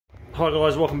Hi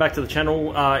guys, welcome back to the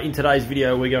channel. In today's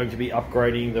video we're going to be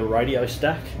upgrading the radio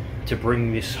stack to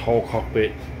bring this whole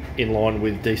cockpit in line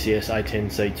with DCS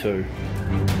A-10C2.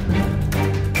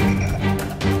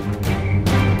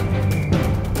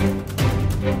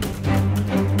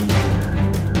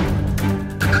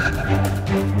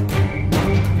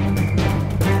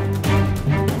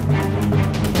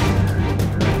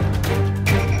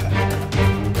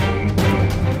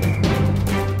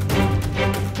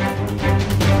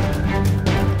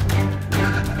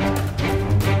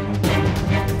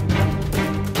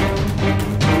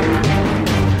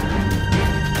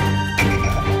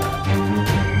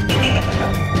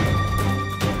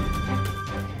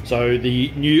 So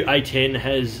the new A10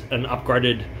 has an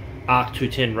upgraded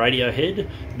ARC-210 radio head.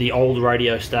 The old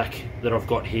radio stack that I've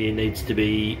got here needs to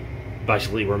be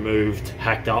basically removed,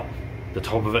 hacked up, the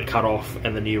top of it cut off,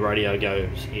 and the new radio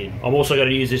goes in. I'm also going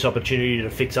to use this opportunity to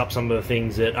fix up some of the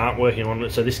things that aren't working on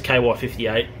it. So this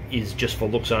KY58 is just for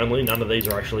looks only. None of these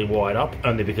are actually wired up,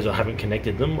 only because I haven't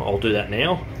connected them. I'll do that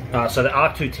now. So the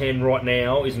ARC-210 right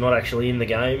now is not actually in the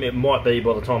game. It might be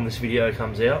by the time this video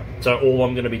comes out. So all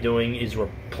I'm going to be doing is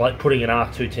putting an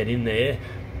ARC-210 in there,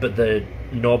 but the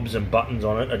knobs and buttons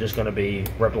on it are just going to be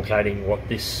replicating what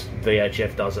this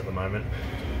VHF does at the moment.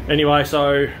 Anyway,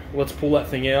 so let's pull that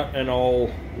thing out and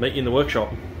I'll meet you in the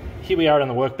workshop. Here we are on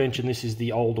the workbench, and this is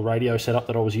the old radio setup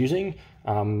that I was using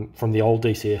from the old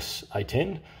DCS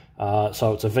A10.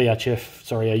 So it's a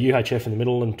UHF in the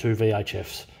middle and two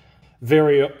VHFs.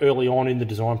 Very early on in the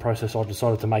design process, I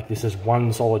decided to make this as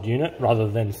one solid unit rather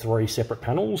than three separate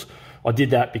panels. I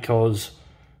did that because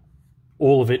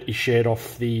all of it is shared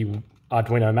off the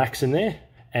Arduino Max in there,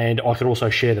 and I could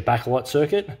also share the backlight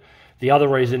circuit. The other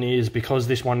reason is because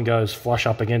this one goes flush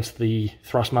up against the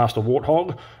Thrustmaster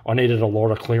Warthog, I needed a lot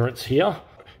of clearance here.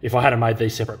 If I had made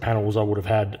these separate panels, I would have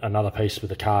had another piece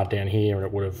with a card down here and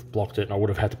it would have blocked it, and I would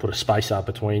have had to put a spacer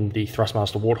between the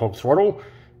Thrustmaster Warthog throttle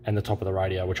and the top of the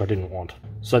radio, which I didn't want.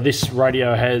 So this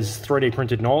radio has 3D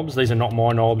printed knobs. These are not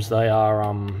my knobs. They are,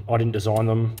 I didn't design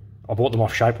them. I bought them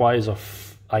off Shapeways,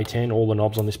 off A10, all the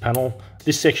knobs on this panel.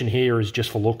 This section here is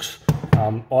just for looks.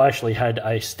 I actually had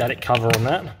a static cover on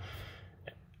that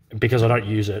because I don't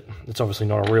use it. It's obviously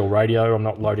not a real radio. I'm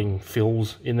not loading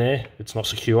fills in there. It's not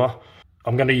secure.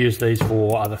 I'm going to use these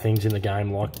for other things in the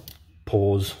game, like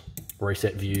pause,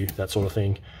 reset view, that sort of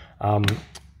thing. I'm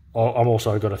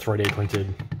also got a 3D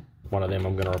printed one of them.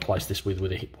 I'm going to replace this with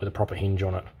a proper hinge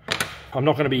on it. I'm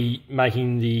not going to be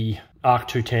making the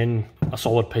ARC-210 a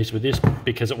solid piece with this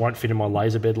because it won't fit in my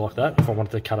laser bed like that. If I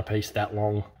wanted to cut a piece that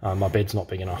long, my bed's not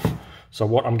big enough. So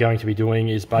what I'm going to be doing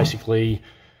is basically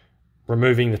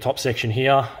removing the top section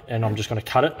here, and I'm just going to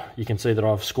cut it. You can see that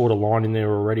I've scored a line in there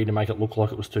already to make it look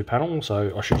like it was two panels,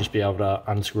 so I should just be able to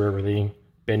unscrew everything,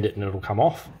 bend it, and it'll come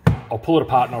off. I'll pull it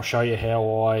apart and I'll show you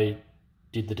how I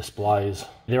did the displays.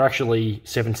 There are actually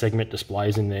 7 segment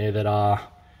displays in there that are,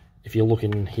 if you look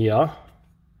in here,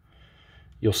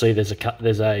 you'll see there's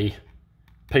a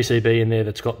PCB in there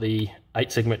that's got the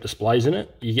 8 segment displays in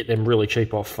it. You get them really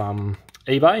cheap off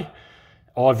eBay.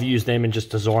 I've used them and just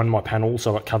designed my panel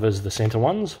so it covers the center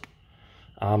ones.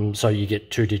 So you get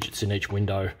 2 digits in each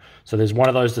window. So there's one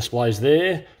of those displays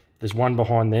there, there's one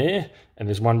behind there, and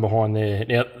there's one behind there.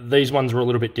 Now, these ones were a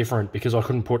little bit different because I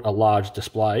couldn't put a large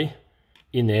display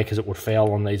in there because it would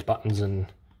foul on these buttons and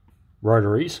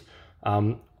rotaries.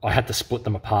 I had to split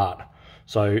them apart.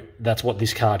 So that's what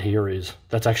this card here is.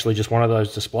 That's actually just one of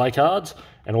those display cards,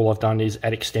 and all I've done is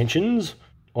add extensions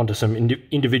onto some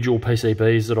individual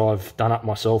PCBs that I've done up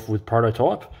myself with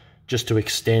Prototype, just to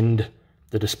extend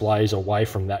the displays away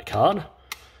from that card.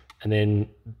 And then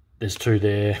there's 2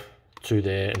 there, 2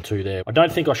 there, and 2 there. I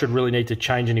don't think I should really need to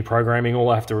change any programming. All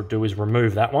I have to do is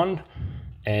remove that one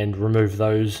and remove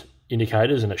those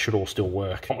indicators, and it should all still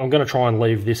work. I'm going to try and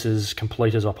leave this as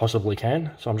complete as I possibly can.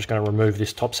 So I'm just going to remove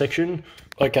this top section.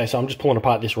 Okay, so I'm just pulling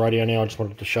apart this radio now. I just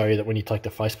wanted to show you that when you take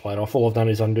the faceplate off, all I've done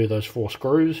is undo those 4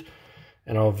 screws,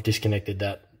 and I've disconnected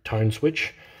that tone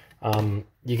switch.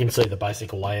 You can see the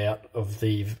basic layout of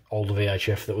the old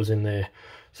VHF that was in there.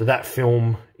 So that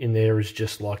film in there is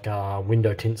just like a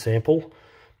window tint sample.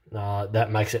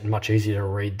 That makes it much easier to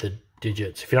read the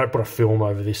digits. If you don't put a film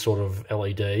over this sort of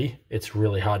LED, it's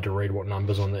really hard to read what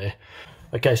numbers on there.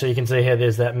 Okay, so you can see how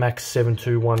there's that Max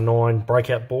 7219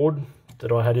 breakout board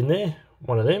that I had in there,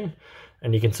 one of them.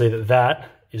 And you can see that that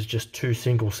is just 2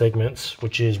 single segments,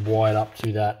 which is wired up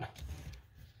to that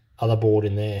other board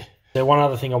in there. Now, one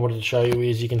other thing I wanted to show you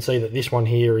is you can see that this one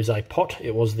here is a pot.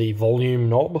 It was the volume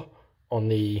knob on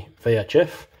the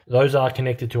VHF. Those are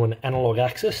connected to an analog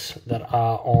axis that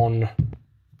are on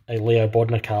a Leo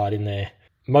Bodner card in there.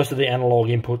 Most of the analog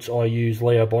inputs I use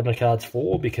Leo Bodner cards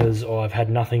for, because I've had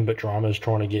nothing but dramas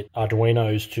trying to get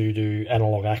Arduinos to do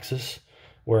analog access,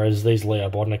 whereas these Leo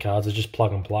Bodner cards are just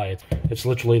plug and play. It's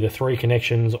literally the 3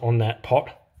 connections on that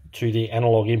pot to the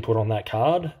analog input on that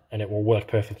card, and it will work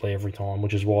perfectly every time,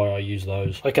 which is why I use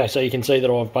those. Okay, so you can see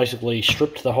that I've basically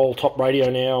stripped the whole top radio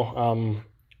now.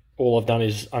 All I've done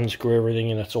is unscrew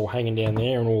everything, and it's all hanging down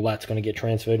there, and all that's going to get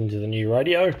transferred into the new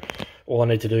radio. All I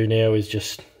need to do now is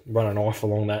just run a knife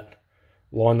along that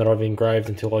line that I've engraved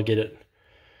until I get it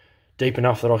deep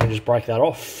enough that I can just break that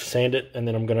off, sand it, and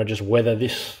then I'm going to just weather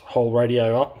this whole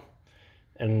radio up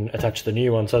and attach the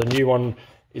new one. So the new one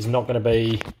is not going to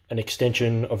be an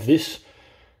extension of this,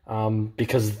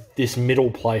 because this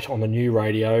middle plate on the new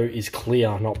radio is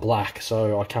clear, not black,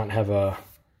 so I can't have a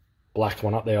black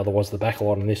one up there, otherwise the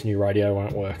backlight on this new radio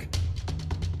won't work.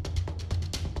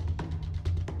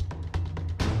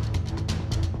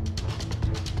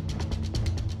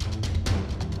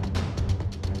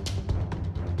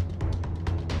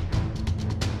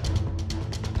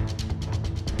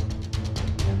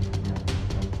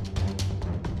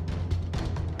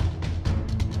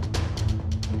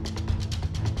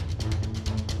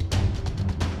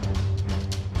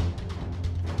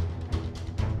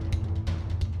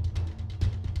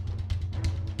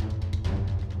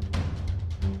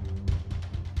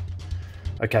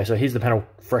 Okay, so here's the panel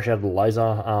fresh out of the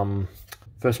laser.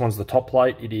 First one's the top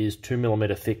plate. It is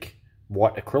 2mm thick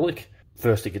white acrylic.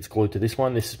 First it gets glued to this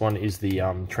one. This one is the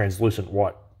translucent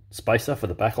white spacer for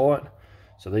the backlight.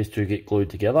 So these two get glued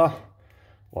together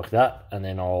like that, and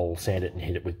then I'll sand it and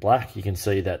hit it with black. You can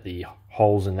see that the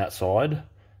holes in that side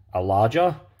are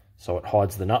larger, so it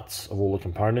hides the nuts of all the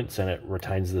components and it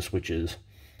retains the switches.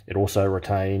 It also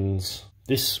retains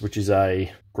this, which is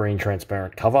a green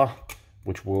transparent cover,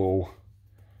 which will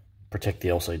protect the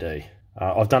LCD.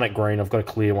 I've done it green. I've got a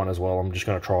clear one as well. I'm just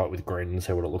going to try it with green and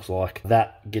see what it looks like.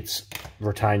 That gets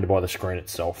retained by the screen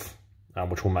itself,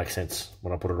 which will make sense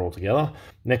when I put it all together.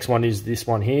 Next one is this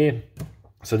one here.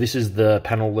 So this is the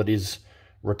panel that is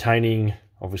retaining,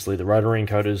 obviously, the rotary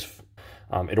encoders.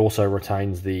 It also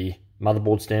retains the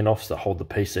motherboard standoffs that hold the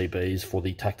PCBs for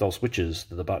the tactile switches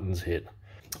that the buttons hit.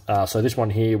 So this one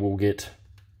here will get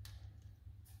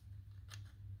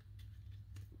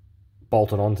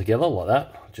bolted on together like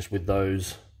that, just with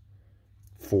those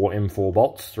 4 M4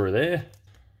 bolts through there.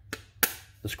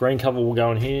 The screen cover will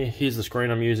go in here. Here's the screen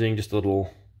I'm using, just a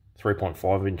little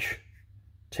 3.5-inch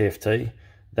TFT.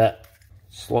 That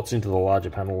slots into the larger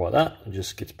panel like that and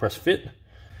just gets press fit.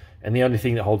 And the only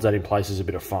thing that holds that in place is a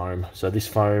bit of foam. So this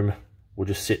foam will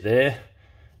just sit there,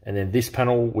 and then this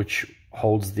panel, which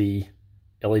holds the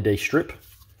LED strip,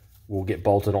 will get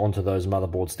bolted onto those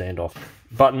motherboard standoff.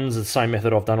 Buttons, the same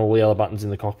method I've done all the other buttons in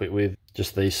the cockpit with.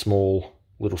 Just these small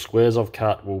little squares I've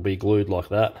cut will be glued like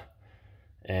that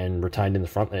and retained in the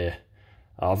front there.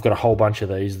 I've got a whole bunch of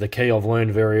these. The key I've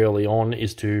learned very early on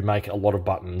is to make a lot of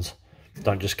buttons.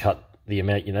 Don't just cut the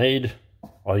amount you need.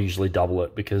 I usually double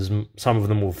it, because some of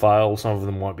them will fail, some of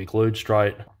them won't be glued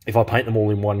straight. If I paint them all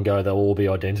in one go, they'll all be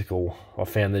identical. I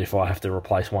found that if I have to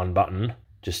replace one button,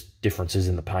 just differences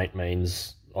in the paint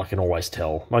means I can always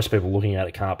tell. Most people looking at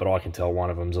it can't, but I can tell one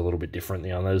of them's a little bit different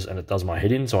than the others, and it does my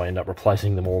head in, so I end up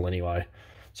replacing them all anyway.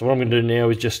 So what I'm going to do now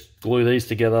is just glue these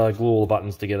together, glue all the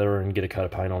buttons together, and get a coat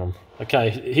of paint on them.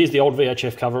 Okay, here's the old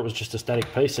VHF cover. It was just a static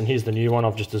piece, and here's the new one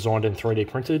I've just designed and 3D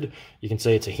printed. You can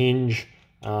see it's a hinge.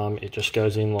 It just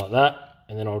goes in like that,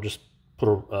 and then I'll just put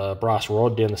a brass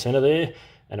rod down the center there,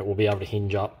 and it will be able to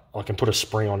hinge up. I can put a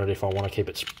spring on it if I want to keep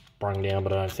it sprung down,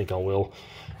 but I don't think I will.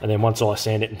 And then once I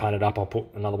sand it and paint it up, I'll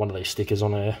put another one of these stickers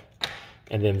on there,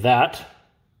 and then that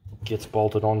gets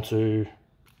bolted onto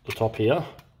the top here.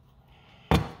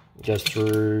 It goes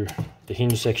through the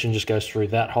hinge section, just goes through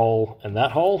that hole, and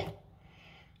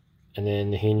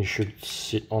then the hinge should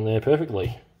sit on there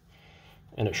perfectly,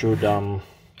 and it should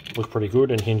look pretty good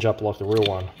and hinge up like the real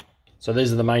one. So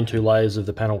these are the main two layers of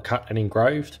the panel cut and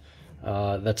engraved.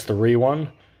 That's the rear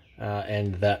one,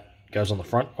 and that goes on the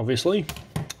front, obviously.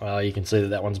 You can see that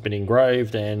that one's been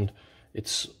engraved, and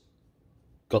it's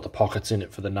got the pockets in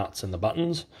it for the nuts and the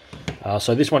buttons.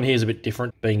 So this one here is a bit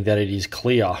different, being that it is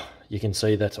clear. You can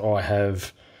see that I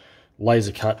have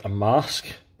laser cut a mask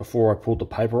before I pulled the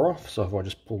paper off. So if I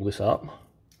just pull this up,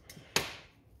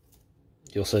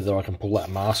 you'll see that I can pull that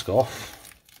mask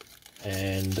off,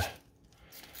 and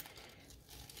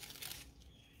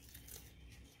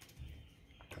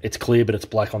it's clear, but it's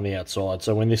black on the outside.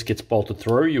 So when this gets bolted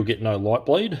through, you'll get no light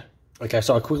bleed. Okay,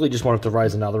 so I quickly just wanted to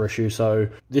raise another issue. So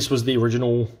this was the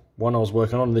original one I was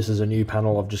working on. This is a new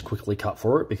panel I've just quickly cut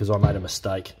for it because I made a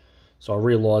mistake. So I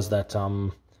realized that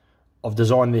I've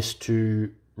designed this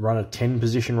to run a 10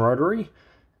 position rotary,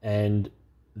 and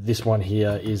this one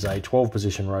here is a 12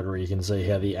 position rotary. You can see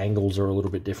how the angles are a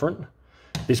little bit different.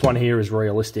 This one here is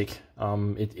realistic.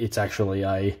 It's actually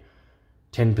a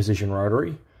 10 position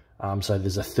rotary. So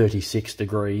there's a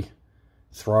 36-degree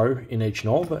throw in each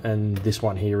knob, and this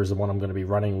one here is the one I'm going to be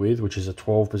running with, which is a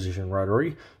 12 position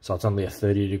rotary. So it's only a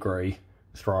 30-degree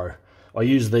throw. I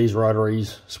use these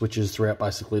rotaries switches throughout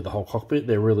basically the whole cockpit.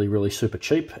 They're really, really super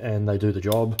cheap and they do the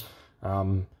job.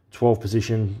 12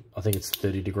 position, I think it's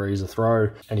 30 degrees a throw,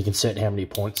 and you can set how many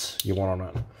points you want on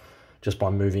it just by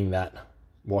moving that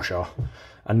washer.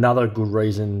 Another good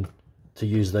reason to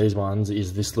use these ones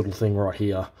is this little thing right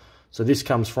here. So this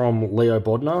comes from Leo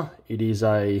Bodner. It is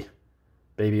a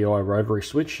BBI rotary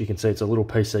switch. You can see it's a little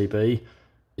PCB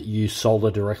that you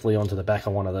solder directly onto the back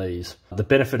of one of these. The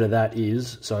benefit of that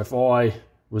is, so if I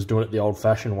was doing it the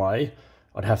old-fashioned way,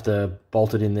 I'd have to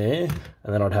bolt it in there,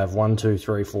 and then I'd have 1, 2,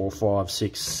 3, 4, 5,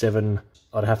 6, 7.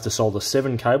 I'd have to solder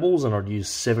 7 cables, and I'd use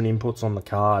 7 inputs on the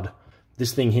card.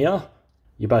 This thing here,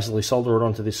 you basically solder it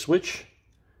onto this switch.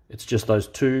 It's just those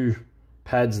 2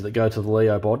 pads that go to the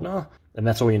Leo Bodner, and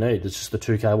that's all you need. It's just the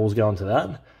 2 cables going to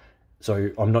that.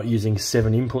 So I'm not using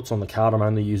 7 inputs on the card. I'm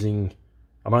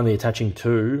only attaching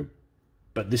 2,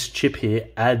 but this chip here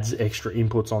adds extra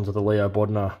inputs onto the Leo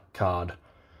Bodner card.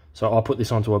 So I put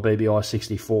this onto a BBI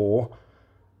 64.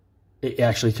 It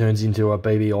actually turns into a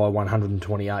BBI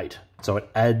 128. So it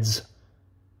adds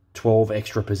 12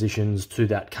 extra positions to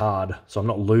that card. So I'm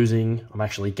not losing, I'm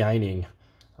actually gaining.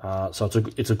 So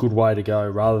it's a good way to go,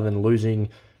 rather than losing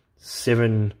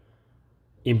 7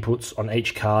 inputs on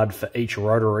each card for each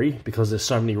rotary, because there's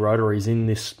so many rotaries in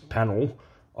this panel.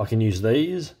 I can use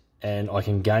these and I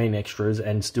can gain extras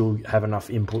and still have enough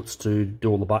inputs to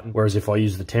do all the buttons. Whereas if I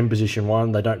use the 10 position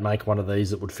one, they don't make one of these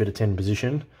that would fit a 10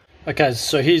 position. Okay,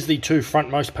 so here's the 2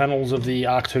 frontmost panels of the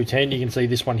ARC-210. You can see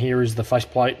this one here is the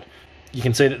faceplate. You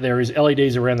can see that there is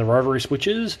LEDs around the rotary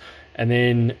switches, and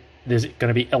then there's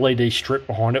going to be LED strip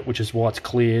behind it, which is why it's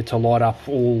clear, to light up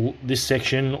all this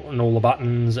section and all the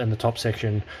buttons and the top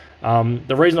section.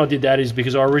 The reason I did that is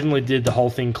because I originally did the whole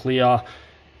thing clear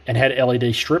and had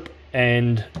LED strip,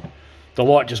 and the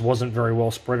light just wasn't very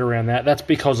well spread around that. That's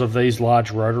because of these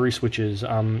large rotary switches.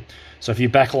 So if you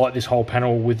backlight this whole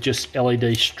panel with just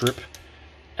LED strip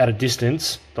at a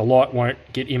distance, the light won't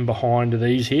get in behind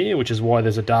these here, which is why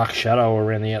there's a dark shadow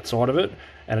around the outside of it,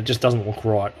 and it just doesn't look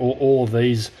right. All of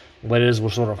these letters were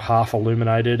sort of half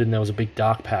illuminated, and there was a big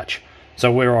dark patch.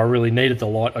 So where I really needed the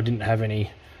light, I didn't have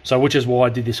any. So which is why I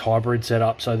did this hybrid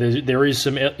setup. So there is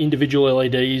some individual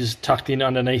LEDs tucked in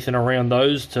underneath and around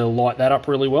those to light that up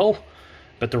really well,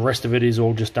 but the rest of it is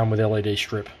all just done with LED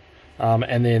strip.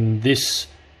 And then this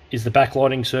is the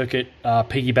backlighting circuit,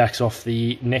 piggybacks off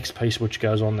the next piece which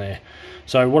goes on there.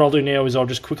 So what I'll do now is I'll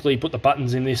just quickly put the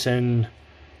buttons in this and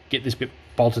get this bit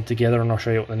bolted together, and I'll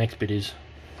show you what the next bit is.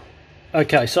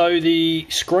 Okay, so the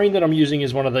screen that I'm using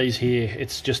is one of these here.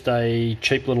 It's just a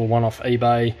cheap little one off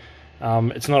eBay.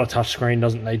 It's not a touch screen,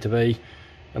 doesn't need to be,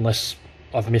 unless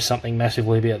I've missed something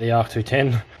massively about the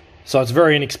ARC-210. So it's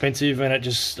very inexpensive, and it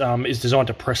just is designed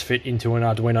to press fit into an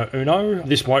Arduino Uno.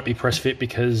 This won't be press fit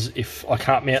because if I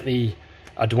can't mount the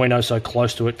Arduino so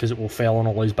close to it, because it will foul on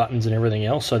all these buttons and everything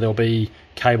else. So there'll be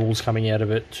cables coming out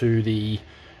of it to the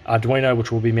Arduino,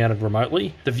 which will be mounted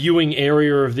remotely. The viewing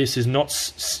area of this is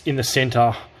not in the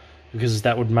center, because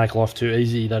that would make life too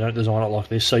easy. They don't design it like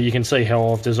this. So you can see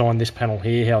how I've designed this panel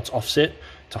here, how it's offset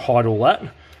to hide all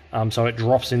that. So it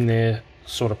drops in there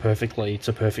sort of perfectly. It's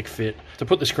a perfect fit. To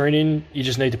put the screen in, you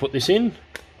just need to put this in,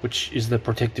 which is the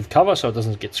protective cover so it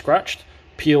doesn't get scratched.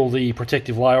 Peel the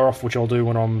protective layer off, which I'll do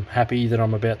when I'm happy that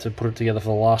I'm about to put it together for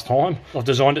the last time. I've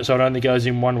designed it so it only goes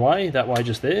in one way, that way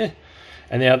just there.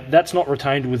 And now that's not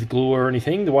retained with glue or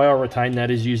anything. The way I retain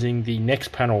that is using the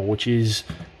next panel, which is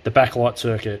the backlight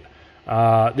circuit.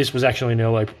 This was actually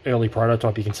an early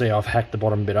prototype. You can see I've hacked the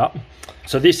bottom bit up.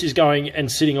 So this is going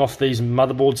and sitting off these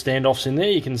motherboard standoffs in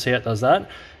there. You can see how it does that.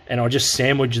 And I just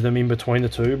sandwich them in between the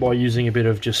two by using a bit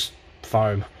of just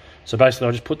foam. So basically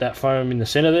I just put that foam in the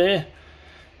center there,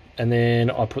 and then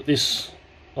I put this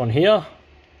on here.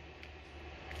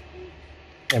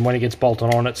 And when it gets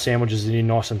bolted on, it sandwiches it in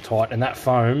nice and tight. And that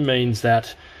foam means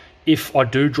that if I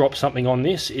do drop something on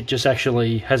this, it just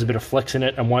actually has a bit of flex in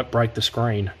it and won't break the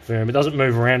screen. It doesn't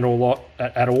move around a lot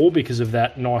at all because of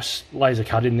that nice laser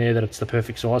cut in there, that it's the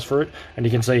perfect size for it. And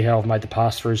you can see how I've made the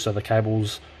pass-through so the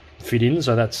cables fit in.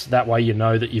 So that way you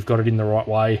know that you've got it in the right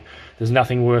way. There's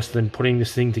nothing worse than putting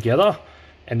this thing together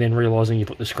and then realising you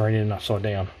put the screen in upside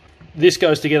down. This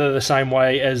goes together the same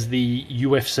way as the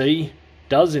UFC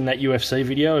does in that UFC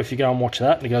video. If you go and watch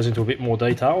that, it goes into a bit more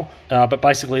detail. But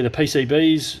basically the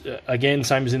PCBs, again,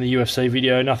 same as in the UFC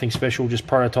video, nothing special, just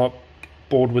prototype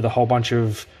board with a whole bunch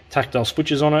of tactile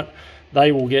switches on it.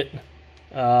 They will get,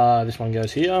 this one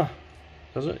goes here,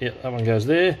 does it? Yeah, that one goes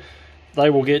there. They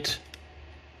will get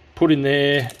put in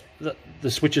there.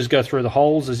 The switches go through the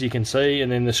holes, as you can see,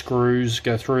 and then the screws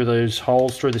go through those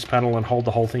holes, through this panel, and hold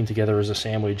the whole thing together as a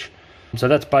sandwich. So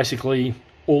that's basically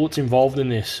all that's involved in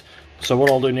this. So what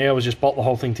I'll do now is just bolt the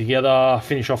whole thing together,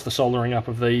 finish off the soldering up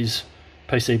of these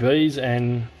PCBs,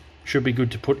 and should be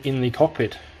good to put in the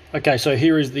cockpit. Okay, so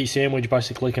here is the sandwich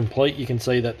basically complete. You can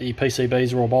see that the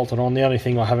PCBs are all bolted on. The only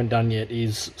thing I haven't done yet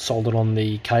is soldered on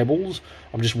the cables.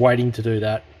 I'm just waiting to do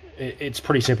that. It's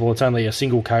pretty simple. It's only a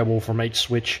single cable from each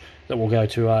switch that will go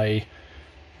to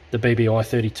the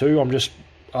BBI32.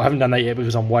 I haven't done that yet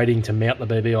because I'm waiting to mount the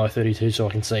BBI32 so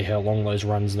I can see how long those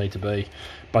runs need to be.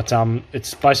 But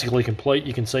it's basically complete.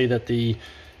 You can see that the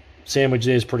sandwich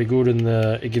there is pretty good, and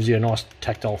it gives you a nice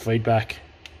tactile feedback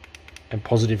and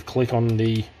positive click on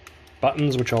the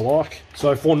buttons, which I like.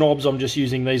 So for knobs, I'm just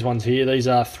using these ones here. These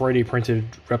are 3D printed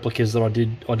replicas that I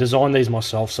did. I designed these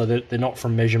myself, so they're not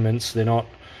from measurements. They're not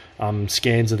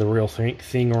scans of the real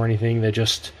thing or anything. They're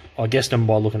just, I guessed them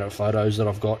by looking at photos that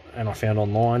I've got and I found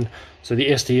online. So the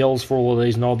STLs for all of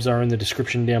these knobs are in the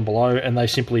description down below, and they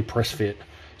simply press fit.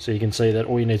 So you can see that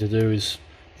all you need to do is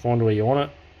find where you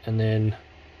want it and then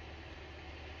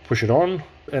push it on.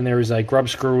 And there is a grub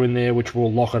screw in there which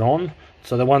will lock it on.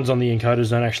 So the ones on the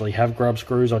encoders don't actually have grub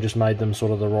screws. I just made them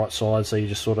sort of the right size, so you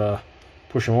just sort of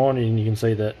push them on and you can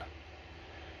see that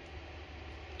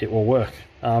it will work.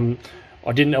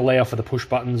 I didn't allow for the push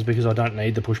buttons because I don't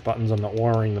need the push buttons. I'm not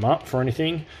wiring them up for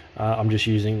anything. I'm just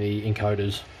using the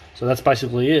encoders. So that's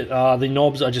basically it. The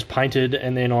knobs I just painted,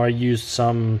 and then I used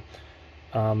some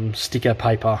sticker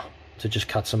paper to just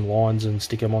cut some lines and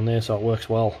stick them on there so it works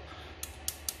well.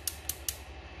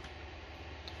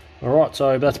 Alright,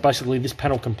 so that's basically this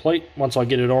panel complete. Once I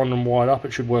get it on and wired up,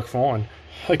 it should work fine.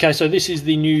 Okay, so this is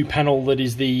the new panel that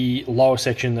is the lower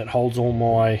section that holds all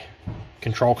my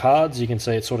control cards. You can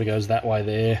see it sort of goes that way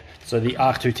there. So the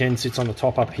ARC-210 sits on the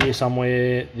top up here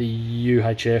somewhere, the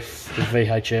UHF, the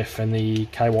VHF, and the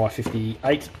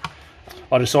KY58.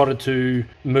 I decided to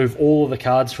move all of the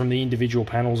cards from the individual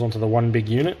panels onto the one big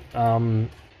unit.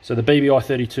 So the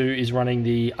BBI32 is running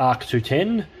the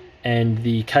ARC-210, and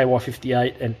the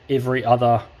KY58 and every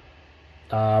other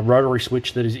rotary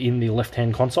switch that is in the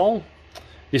left-hand console.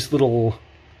 This little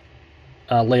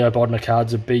Leo Bodmer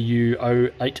card's a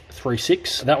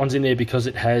BU0836. That one's in there because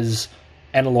it has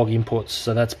analog inputs,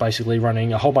 so that's basically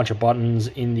running a whole bunch of buttons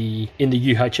in the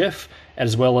UHF,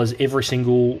 as well as every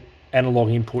single analog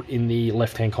input in the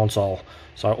left-hand console.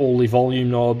 So all the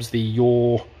volume knobs, the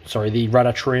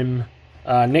rudder trim.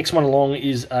 Next one along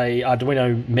is a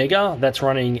Arduino Mega. That's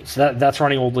running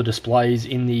all the displays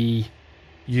in the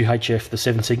UHF, the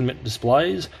 7-segment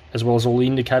displays, as well as all the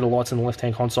indicator lights in the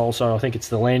left-hand console. So I think it's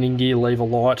the landing gear lever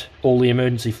light, all the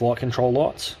emergency flight control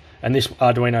lights. And this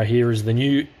Arduino here is the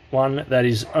new one that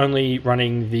is only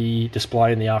running the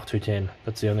display in the ARC-210.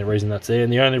 That's the only reason that's there.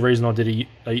 And the only reason I did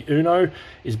a Uno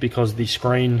is because the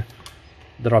screen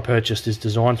that I purchased is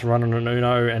designed to run on an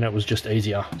Uno, and it was just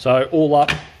easier. So all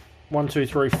up, 4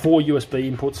 USB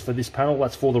inputs for this panel.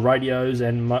 That's for the radios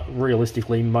and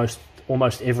realistically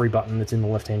almost every button that's in the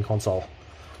left-hand console.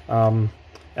 And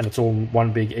it's all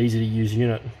one big easy-to-use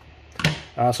unit.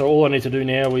 So all I need to do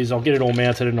now is I'll get it all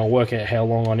mounted, and I'll work out how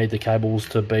long I need the cables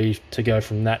to go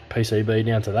from that PCB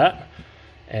down to that,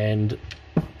 and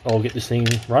I'll get this thing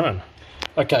running.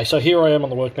 Okay, so here I am on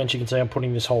the workbench. You can see I'm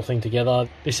putting this whole thing together.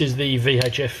 This is the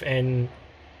VHF and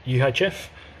UHF.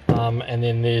 And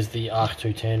then there's the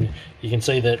ARC-210. You can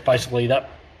see that basically that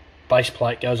base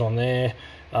plate goes on there.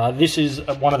 This is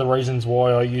one of the reasons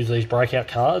why I use these breakout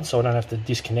cards, so I don't have to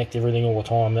disconnect everything all the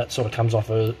time. That sort of comes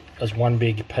off as one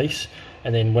big piece,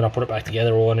 and then when I put it back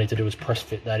together, all I need to do is press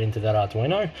fit that into that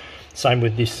Arduino. Same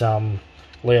with this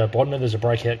Leo Bodmer. There's a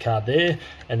breakout card there,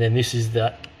 and then this is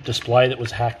that display that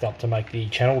was hacked up to make the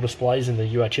channel displays in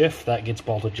the UHF. That gets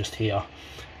bolted just here.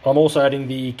 I'm also adding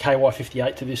the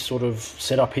KY58 to this sort of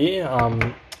setup here,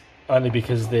 only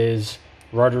because there's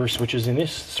rotary switches in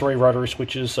this, 3 rotary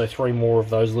switches, so 3 more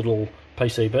of those little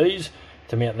PCBs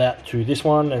to mount that to this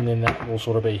one, and then that will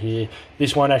sort of be here.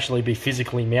 This won't actually be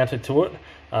physically mounted to it.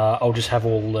 I'll just have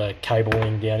all the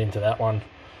cabling down into that one.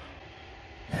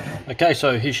 Okay,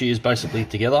 so here she is basically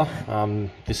together.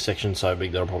 This section's so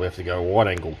big that I'll probably have to go wide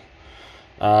angle.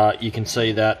 You can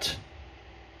see that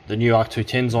the new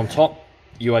ARC-210's on top,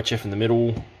 UHF in the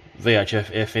middle,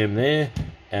 VHF FM there,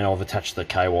 and I've attached the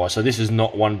KY. So this is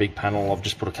not one big panel. I've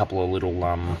just put a couple of little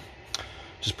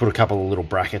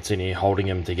brackets in here holding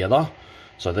them together.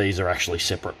 So these are actually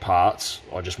separate parts.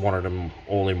 I just wanted them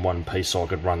all in one piece so I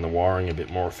could run the wiring a bit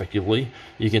more effectively.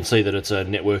 You can see that it's a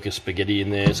network of spaghetti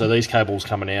in there. So these cables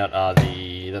coming out are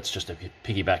that's just a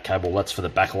piggyback cable. That's for the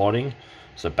backlighting.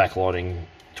 So backlighting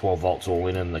 12 volts all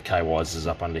in, and the KYs is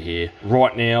up under here.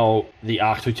 Right now, the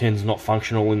ARC-210 is not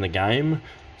functional in the game.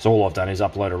 So all I've done is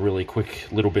upload a really quick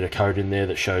little bit of code in there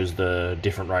that shows the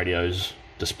different radios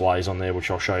displays on there,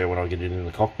 which I'll show you when I get it in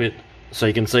the cockpit. So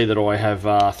you can see that I have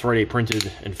 3D printed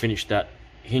and finished that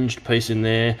hinged piece in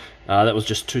there. That was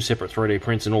just 2 separate 3D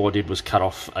prints, and all I did was cut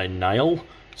off a nail.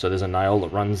 So there's a nail that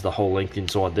runs the whole length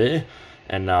inside there,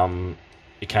 and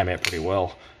it came out pretty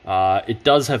well. It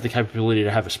does have the capability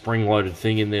to have a spring-loaded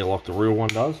thing in there like the real one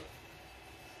does.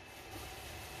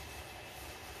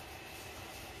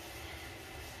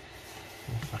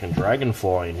 Fucking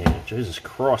dragonfly in here. Jesus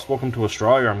Christ, welcome to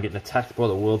Australia. I'm getting attacked by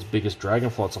the world's biggest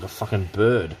dragonfly. It's like a fucking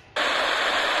bird.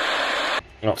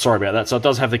 Oh, sorry about that. So it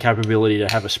does have the capability to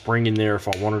have a spring in there if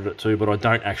I wanted it to, but I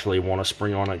don't actually want a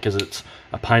spring on it because it's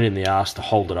a pain in the ass to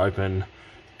hold it open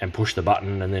and push the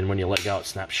button, and then when you let go it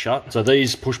snaps shut. So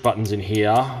these push buttons in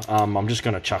here, I'm just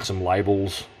going to chuck some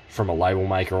labels from a label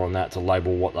maker on that to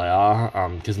label what they are,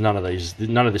 because none of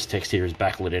this text here is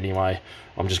backlit anyway.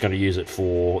 I'm just going to use it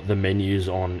for the menus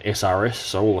on SRS,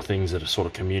 so all the things that are sort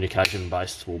of communication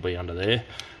based will be under there,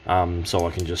 so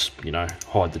I can just, you know,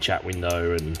 hide the chat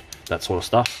window and that sort of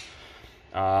stuff.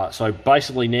 So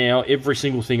basically now every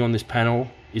single thing on this panel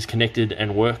is connected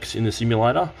and works in the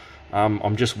simulator.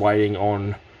 I'm just waiting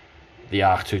on the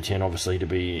ARC-210 obviously to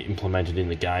be implemented in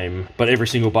the game, but every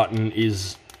single button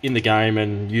is in the game,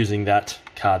 and using that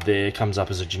card there comes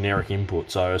up as a generic input.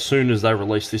 So as soon as they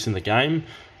release this in the game,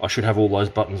 I should have all those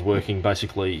buttons working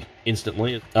basically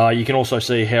instantly. You can also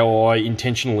see how I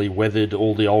intentionally weathered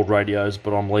all the old radios,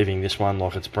 but I'm leaving this one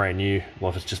like it's brand new,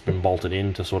 like it's just been bolted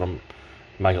in to sort of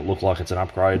make it look like it's an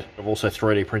upgrade. I've also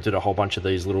 3D printed a whole bunch of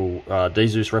these little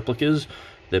D-Zeus replicas.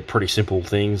 They're pretty simple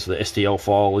things. The STL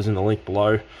file is in the link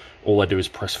below. All I do is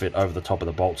press fit over the top of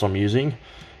the bolts I'm using.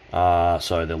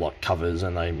 So they're like covers,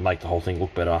 and they make the whole thing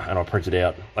look better. And I printed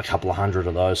out a couple of hundred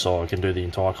of those so I can do the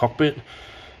entire cockpit.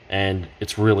 And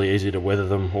it's really easy to weather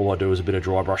them. All I do is a bit of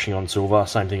dry brushing on silver.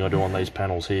 Same thing I do on these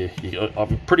panels here.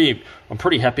 I'm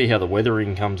pretty happy how the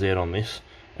weathering comes out on this,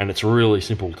 and it's really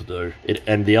simple to do.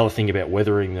 And the other thing about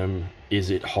weathering them is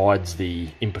it hides the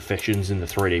imperfections in the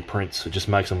 3D prints. It just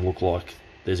makes them look like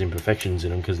there's imperfections in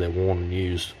them because they're worn and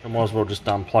used. I might as well just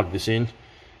plug this in,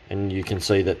 and you can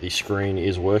see that the screen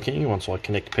is working. Once I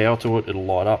connect power to it, it'll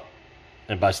light up.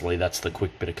 And basically that's the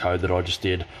quick bit of code that I just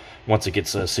did. Once it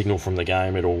gets a signal from the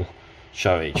game, it'll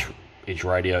show each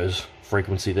radio's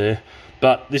frequency there.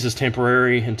 But this is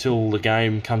temporary until the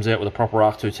game comes out with a proper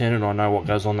ARC-210 and I know what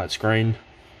goes on that screen.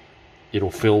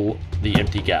 It'll fill the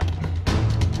empty gap.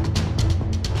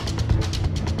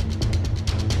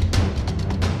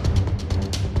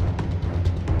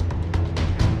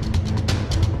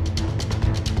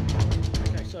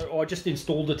 Okay, so I just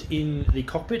installed it in the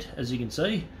cockpit, as you can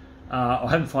see. I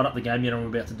haven't fired up the game yet, I'm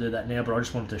about to do that now, but I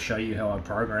just wanted to show you how I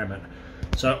program it.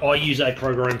 So I use a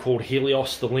program called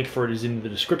Helios. The link for it is in the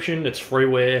description. It's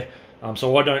freeware.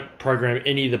 So I don't program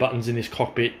any of the buttons in this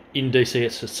cockpit in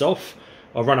DCS itself.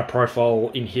 I run a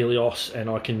profile in Helios, and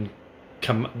I can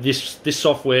this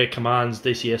software commands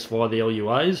DCS via the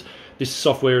LUAs. This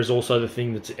software is also the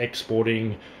thing that's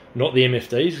exporting not the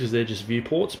MFDs because they're just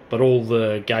viewports, but all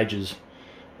the gauges.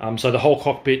 So the whole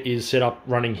cockpit is set up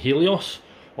running Helios.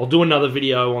 I'll do another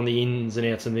video on the ins and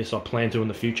outs in this, I plan to in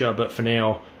the future, but for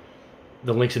now,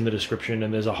 the link's in the description,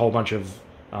 and there's a whole bunch of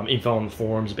info on the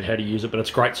forums about how to use it, but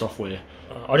it's great software.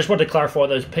 I just wanted to clarify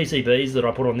those PCBs that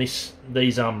I put on these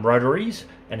rotaries,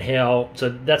 and how, so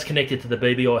that's connected to the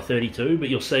BBI32, but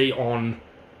you'll see on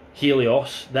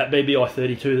Helios, that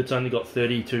BBI32 that's only got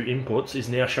 32 inputs is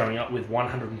now showing up with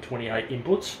 128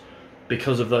 inputs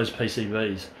because of those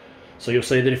PCBs. So you'll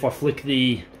see that if I flick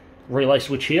the relay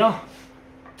switch here,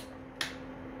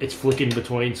 it's flicking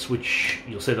between switch,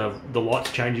 you'll see the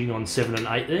lights changing on 7 and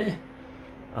 8 there.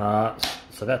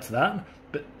 So that's that.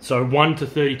 But so 1 to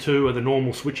 32 are the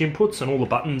normal switch inputs, and all the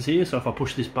buttons here. So if I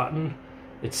push this button,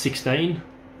 it's 16.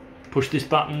 Push this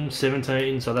button,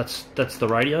 17. So that's the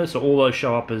radio. So all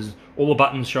the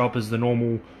buttons show up as the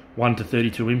normal 1 to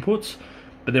 32 inputs.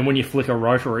 But then when you flick a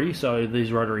rotary, so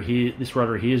this rotary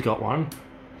here's got one,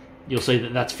 you'll see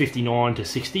that that's 59 to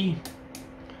 60.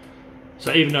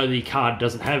 So even though the card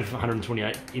doesn't have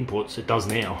 128 inputs, it does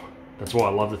now. That's why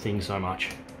I love the thing so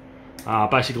much.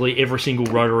 Basically, every single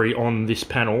rotary on this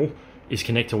panel is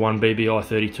connect to one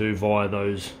BBI32 via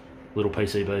those little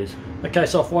PCBs. Okay,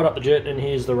 so I've fired up the jet and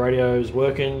here's the radio's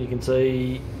working. You can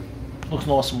see looks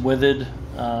nice and weathered.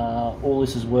 All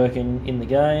this is working in the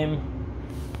game.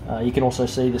 You can also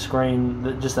see the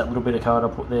screen, just that little bit of code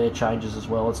I put there changes as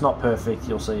well. It's not perfect,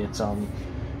 you'll see it's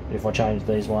if I change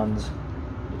these ones,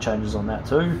 it changes on that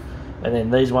too. And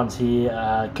then these ones here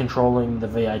are controlling the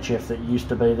VHF that used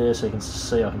to be there, so you can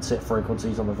see I can set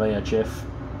frequencies on the VHF.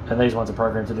 And these ones are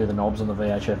programmed to do the knobs on the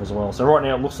VHF as well. So right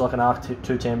now it looks like an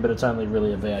ARC-210, but it's only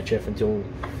really a VHF until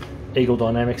Eagle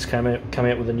Dynamics came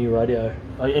out with a new radio.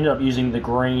 I ended up using the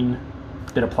green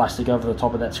bit of plastic over the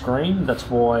top of that screen. That's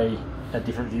why at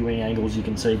different viewing angles you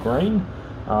can see green.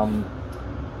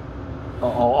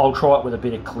 I'll try it with a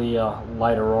bit of clear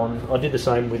later on. I did the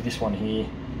same with this one here.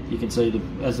 You can see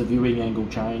as the viewing angle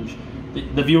changed.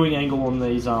 The viewing angle on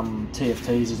these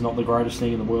TFTs is not the greatest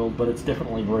thing in the world, but it's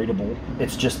definitely readable.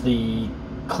 It's just the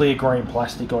clear green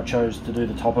plastic I chose to do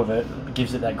the top of it. It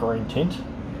gives it that green tint.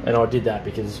 And I did that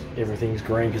because everything's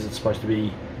green because it's supposed to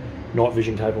be night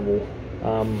vision capable.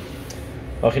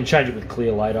 I can change it with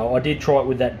clear later. I did try it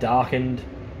with that darkened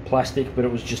plastic, but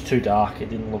it was just too dark. It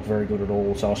didn't look very good at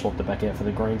all, so I swapped it back out for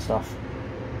the green stuff.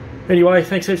 Anyway,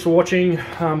 thanks heaps for watching.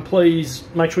 Please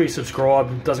make sure you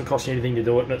subscribe. It doesn't cost you anything to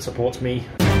do it, and it supports me.